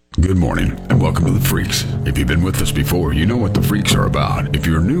Good morning, and welcome to The Freaks. If you've been with us before, you know what The Freaks are about. If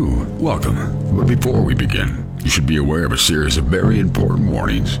you're new, welcome. But before we begin, you should be aware of a series of very important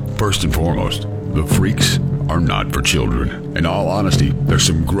warnings. First and foremost, The Freaks are not for children. In all honesty, there's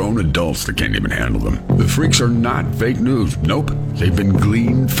some grown adults that can't even handle them. The Freaks are not fake news. Nope. They've been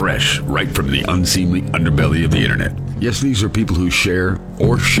gleaned fresh right from the unseemly underbelly of the internet. Yes, these are people who share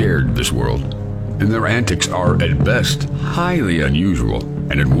or shared this world. And their antics are, at best, highly unusual,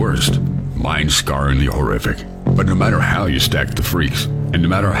 and at worst, mind-scarringly horrific. But no matter how you stack the Freaks, and no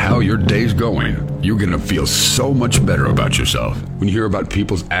matter how your day's going, you're gonna feel so much better about yourself when you hear about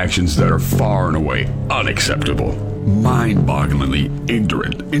people's actions that are far and away unacceptable. Mind-bogglingly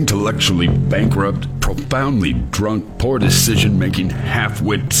ignorant, intellectually bankrupt, profoundly drunk, poor decision-making,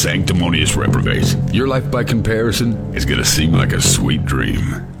 half-wit, sanctimonious reprobates. Your life, by comparison, is gonna seem like a sweet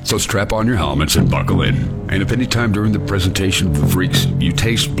dream. So strap on your helmets and buckle in. And if any time during the presentation of The Freaks you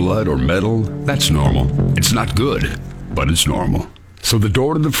taste blood or metal, that's normal. It's not good, but it's normal. So the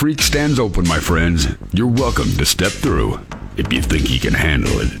door to The Freak stands open, my friends. You're welcome to step through if you think you can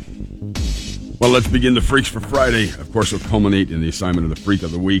handle it. Well, let's begin The Freaks for Friday. Of course, it'll culminate in the assignment of the Freak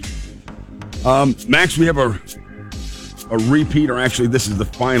of the Week. Max, we have a repeat, or actually this is the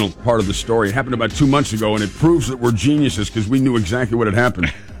final part of the story. It happened about 2 months ago, and it proves that we're geniuses because we knew exactly what had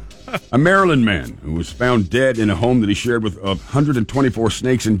happened. A Maryland man who was found dead in a home that he shared with 124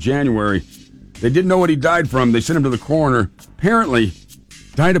 snakes in January. They didn't know what he died from. They sent him to the coroner. Apparently,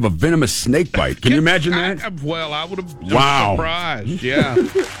 died of a venomous snake bite. Can you imagine that? I would have been surprised. Yeah.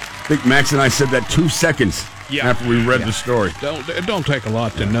 I think Max and I said that 2 seconds after we read the story. It don't take a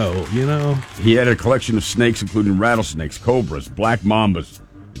lot to know, you know. He had a collection of snakes, including rattlesnakes, cobras, black mambas.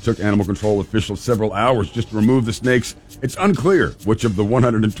 It took animal control officials several hours just to remove the snakes. It's unclear which of the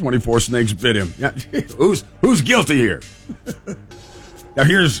 124 snakes bit him. Yeah, who's guilty here? Now,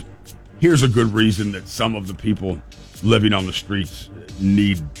 here's a good reason that some of the people living on the streets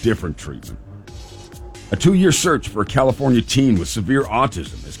need different treatment. A 2-year search for a California teen with severe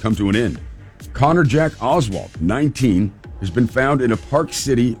autism has come to an end. Connor Jack Oswald, 19, has been found in a Park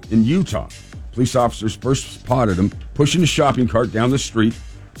City in Utah. Police officers first spotted him pushing a shopping cart down the street.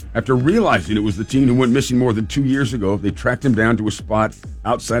 After realizing it was the teen who went missing more than 2 years ago, they tracked him down to a spot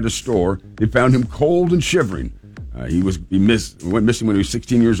outside a store. They found him cold and shivering. He went missing when he was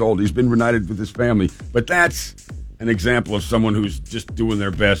 16 years old. He's been reunited with his family. But that's an example of someone who's just doing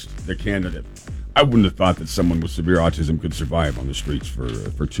their best, their candidate. I wouldn't have thought that someone with severe autism could survive on the streets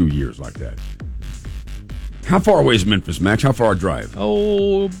for 2 years like that. How far away is Memphis, Max? How far a drive?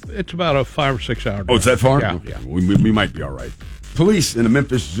 Oh, it's about a 5 or 6 hour drive. Oh, it's that far? Yeah. Okay. We might be all right. Police in a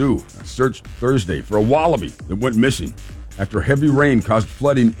Memphis zoo searched Thursday for a wallaby that went missing after heavy rain caused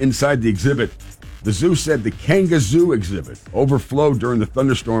flooding inside the exhibit. The zoo said the Kangazoo exhibit overflowed during the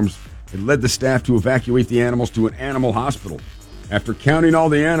thunderstorms. It led the staff to evacuate the animals to an animal hospital. After counting all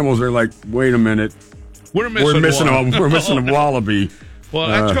the animals, they're like, wait a minute. We're missing a wallaby. Well,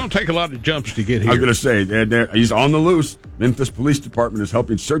 that's going to take a lot of jumps to get here. I was going to say, he's on the loose. Memphis Police Department is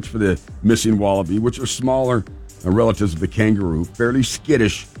helping search for the missing wallaby, which are smaller relatives of the kangaroo, fairly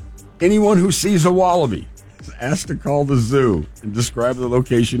skittish. Anyone who sees a wallaby is asked to call the zoo and describe the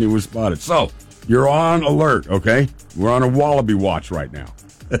location he was spotted. So, you're on alert, okay? We're on a wallaby watch right now.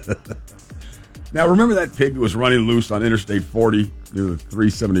 Now, remember that pig that was running loose on Interstate 40 near the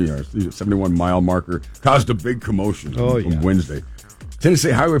 371 mile marker? Caused a big commotion on Wednesday. Tennessee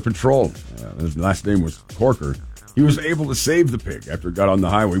Highway Patrol, his last name was Corker, he was able to save the pig after it got on the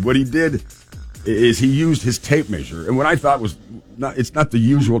highway. What he did is he used his tape measure, and what I thought was, it's not the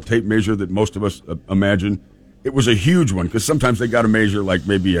usual tape measure that most of us imagine. It was a huge one, because sometimes they got to measure like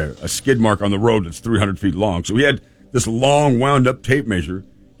maybe a skid mark on the road that's 300 feet long. So he had this long, wound-up tape measure.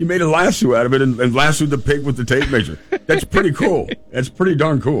 He made a lasso out of it and lassoed the pig with the tape measure. That's pretty cool. That's pretty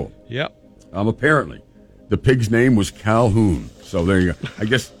darn cool. Yep. Apparently, the pig's name was Calhoun. So there you go.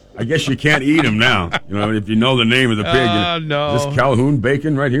 I guess you can't eat him now. You know, if you know the name of the pig. No. This Calhoun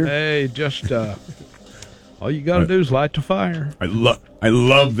bacon right here. Hey, just all you got to do is light the fire. I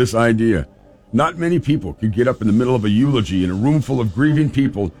love this idea. Not many people could get up in the middle of a eulogy in a room full of grieving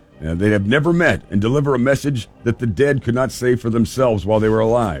people they have never met and deliver a message that the dead could not say for themselves while they were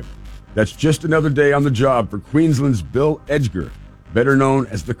alive. That's just another day on the job for Queensland's Bill Edgar, better known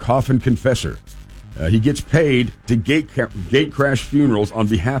as the Coffin Confessor. He gets paid to gate crash funerals on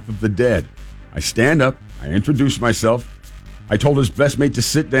behalf of the dead. I stand up, I introduce myself. I told his best mate to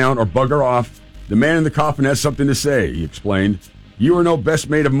sit down or bugger off. The man in the coffin has something to say, he explained. You are no best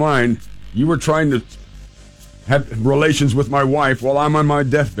mate of mine. You were trying to have relations with my wife while I'm on my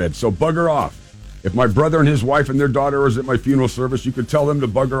deathbed, so bugger off. If my brother and his wife and their daughter was at my funeral service, you could tell them to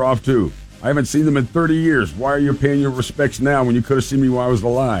bugger off too. I haven't seen them in 30 years. Why are you paying your respects now when you could have seen me while I was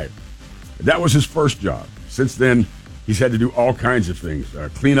alive? That was his first job. Since then, he's had to do all kinds of things.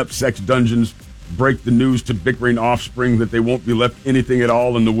 Clean up sex dungeons, break the news to bickering offspring that they won't be left anything at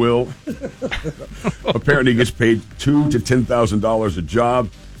all in the will. Apparently he gets paid $2,000 to $10,000 a job.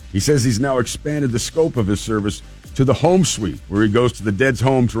 He says he's now expanded the scope of his service to the home suite, where he goes to the dead's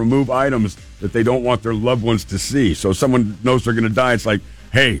home to remove items that they don't want their loved ones to see. So if someone knows they're going to die, it's like,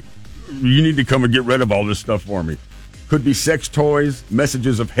 hey, you need to come and get rid of all this stuff for me. Could be sex toys,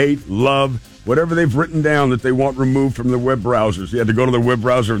 messages of hate, love, whatever they've written down that they want removed from their web browsers. You had to go to their web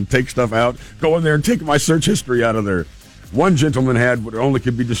browser and take stuff out, go in there and take my search history out of there. One gentleman had what only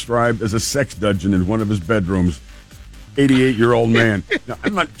could be described as a sex dungeon in one of his bedrooms. 88-year-old man. Now,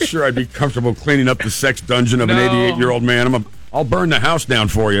 I'm not sure I'd be comfortable cleaning up the sex dungeon of an 88-year-old man. I'll burn the house down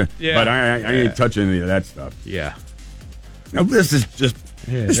for you, but I ain't touching any of that stuff. Yeah. Now, this is just...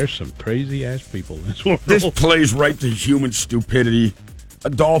 there's some crazy-ass people in this world. This plays right to human stupidity. A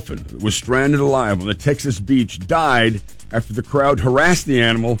dolphin that was stranded alive on the Texas beach died after the crowd harassed the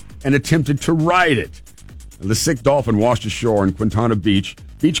animal and attempted to ride it. The sick dolphin washed ashore in Quintana Beach.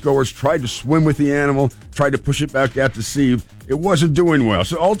 Beachgoers tried to swim with the animal, tried to push it back out to sea. It wasn't doing well.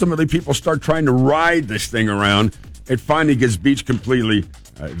 So ultimately, people start trying to ride this thing around. It finally gets beached completely.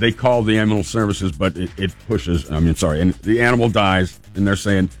 They call the animal services, but it pushes. And the animal dies. And they're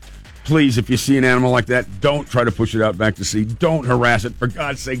saying, please, if you see an animal like that, don't try to push it out back to sea. Don't harass it. For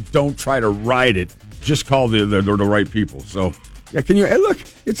God's sake, don't try to ride it. Just call the right people. So, yeah, can you? Hey, look,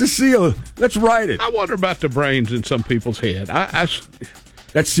 it's a seal. Let's ride it. I wonder about the brains in some people's head.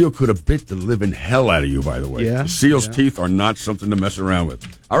 That seal could have bit the living hell out of you, by the way. Yeah, the seal's teeth are not something to mess around with.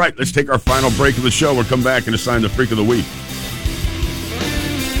 All right, let's take our final break of the show. We'll come back and assign the Freak of the Week.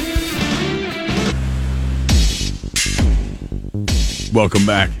 Welcome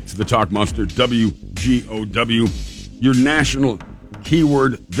back to the Talk Monster, WGOW. Your national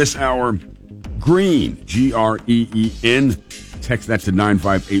keyword this hour, green, Green. Text that to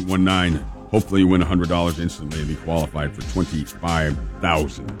 95819. Hopefully you win $100 instantly and be qualified for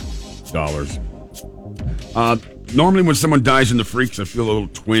 $25,000. Normally when someone dies in the Freaks, I feel a little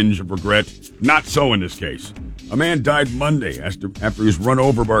twinge of regret. Not so in this case. A man died Monday after he was run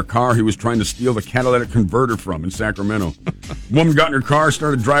over by a car he was trying to steal the catalytic converter from in Sacramento. Woman got in her car,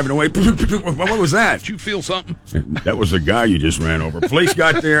 started driving away. What was that? Did you feel something? That was a guy you just ran over. Police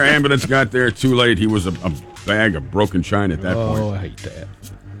got there, ambulance got there. Too late. He was a bag of broken china at that point. Oh, I hate that.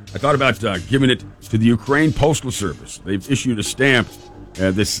 I thought about giving it to the Ukraine Postal Service. They've issued a stamp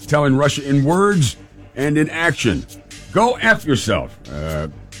that's telling Russia in words and in action, go F yourself.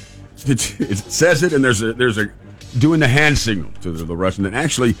 It says it, and there's a doing the hand signal to the Russian. And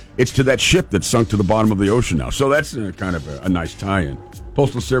actually, it's to that ship that sunk to the bottom of the ocean now. So that's kind of a nice tie-in.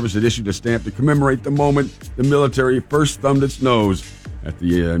 Postal Service had issued a stamp to commemorate the moment the military first thumbed its nose at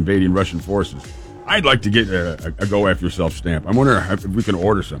the invading Russian forces. I'd like to get a go after yourself stamp. I wonder if we can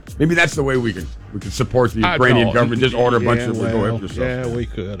order some. Maybe that's the way we can support the Ukrainian government. Just order a bunch of go after yourself. Yeah, stamp. we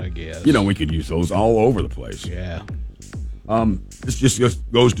could, I guess. We could use those all over the place. Yeah. This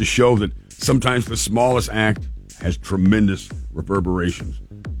just goes to show that sometimes the smallest act has tremendous reverberations.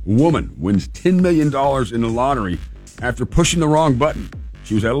 A woman wins $10 million in the lottery after pushing the wrong button.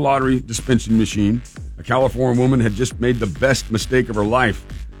 She was at a lottery dispensing machine. A California woman had just made the best mistake of her life.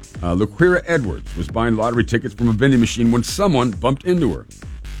 Laquira Edwards was buying lottery tickets from a vending machine when someone bumped into her,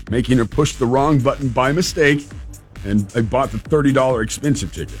 making her push the wrong button by mistake, and they bought the $30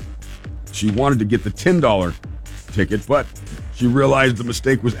 expensive ticket. She wanted to get the $10 ticket, but she realized the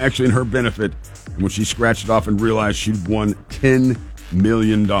mistake was actually in her benefit, and when she scratched it off and realized she'd won $10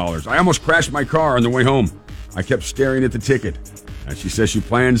 million. I almost crashed my car on the way home. I kept staring at the ticket. And she says she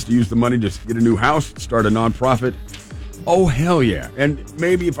plans to use the money to get a new house, start a nonprofit. Oh, hell yeah. And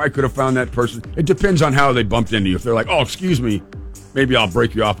maybe if I could have found that person, it depends on how they bumped into you. If they're like, oh, excuse me, maybe I'll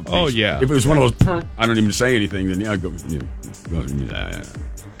break you off a piece. Oh, yeah. If it was one of those, I don't even say anything, then yeah, I'll go.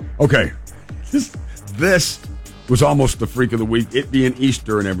 Okay. This was almost the Freak of the Week, it being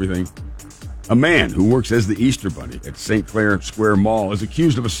Easter and everything. A man who works as the Easter Bunny at St. Clair Square Mall is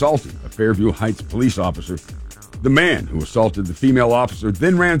accused of assaulting a Fairview Heights police officer. The man who assaulted the female officer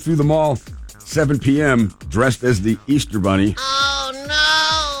then ran through the mall 7 p.m. dressed as the Easter Bunny. Oh,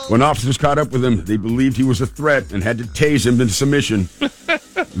 no! When officers caught up with him, they believed he was a threat and had to tase him into submission.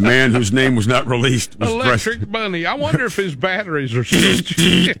 The man whose name was not released was Electric Bunny. I wonder if his batteries are switched.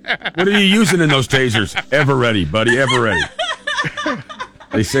 What are you using in those tasers? Ever ready, buddy, ever ready.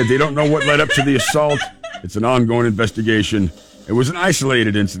 They said they don't know what led up to the assault. It's an ongoing investigation. It was an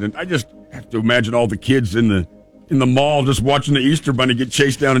isolated incident. I just have to imagine all the kids in the mall just watching the Easter Bunny get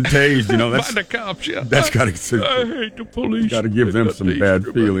chased down and tased. You know, By the cops, yeah. That's got I hate the police. Got to give them some bad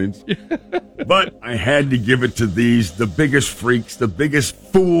feelings. But I had to give it to these, the biggest freaks, the biggest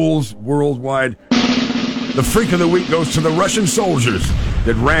fools worldwide. The freak of the week goes to the Russian soldiers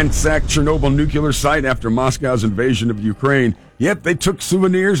that ransacked Chernobyl nuclear site after Moscow's invasion of Ukraine. Yep, they took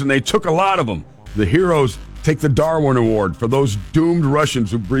souvenirs, and they took a lot of them. The heroes take the Darwin Award for those doomed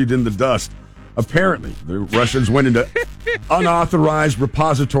Russians who breathed in the dust. Apparently, the Russians went into unauthorized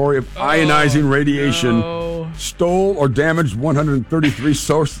repository of ionizing radiation, stole or damaged 133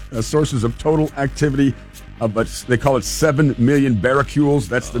 sources of total activity, but they call it 7 million baracules.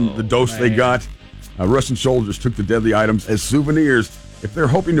 That's the dose they got. Russian soldiers took the deadly items as souvenirs. If they're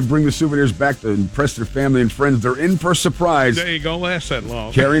hoping to bring the souvenirs back to impress their family and friends, they're in for a surprise. They ain't gonna last that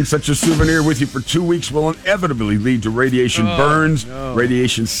long. Carrying such a souvenir with you for 2 weeks will inevitably lead to radiation burns,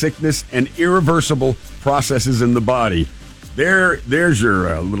 radiation sickness, and irreversible processes in the body. There's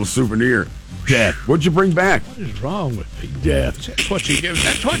your little souvenir. Death. What'd you bring back? What is wrong with people? Death. That's what you get.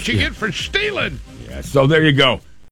 That's what you get for stealing. Yeah, so there you go.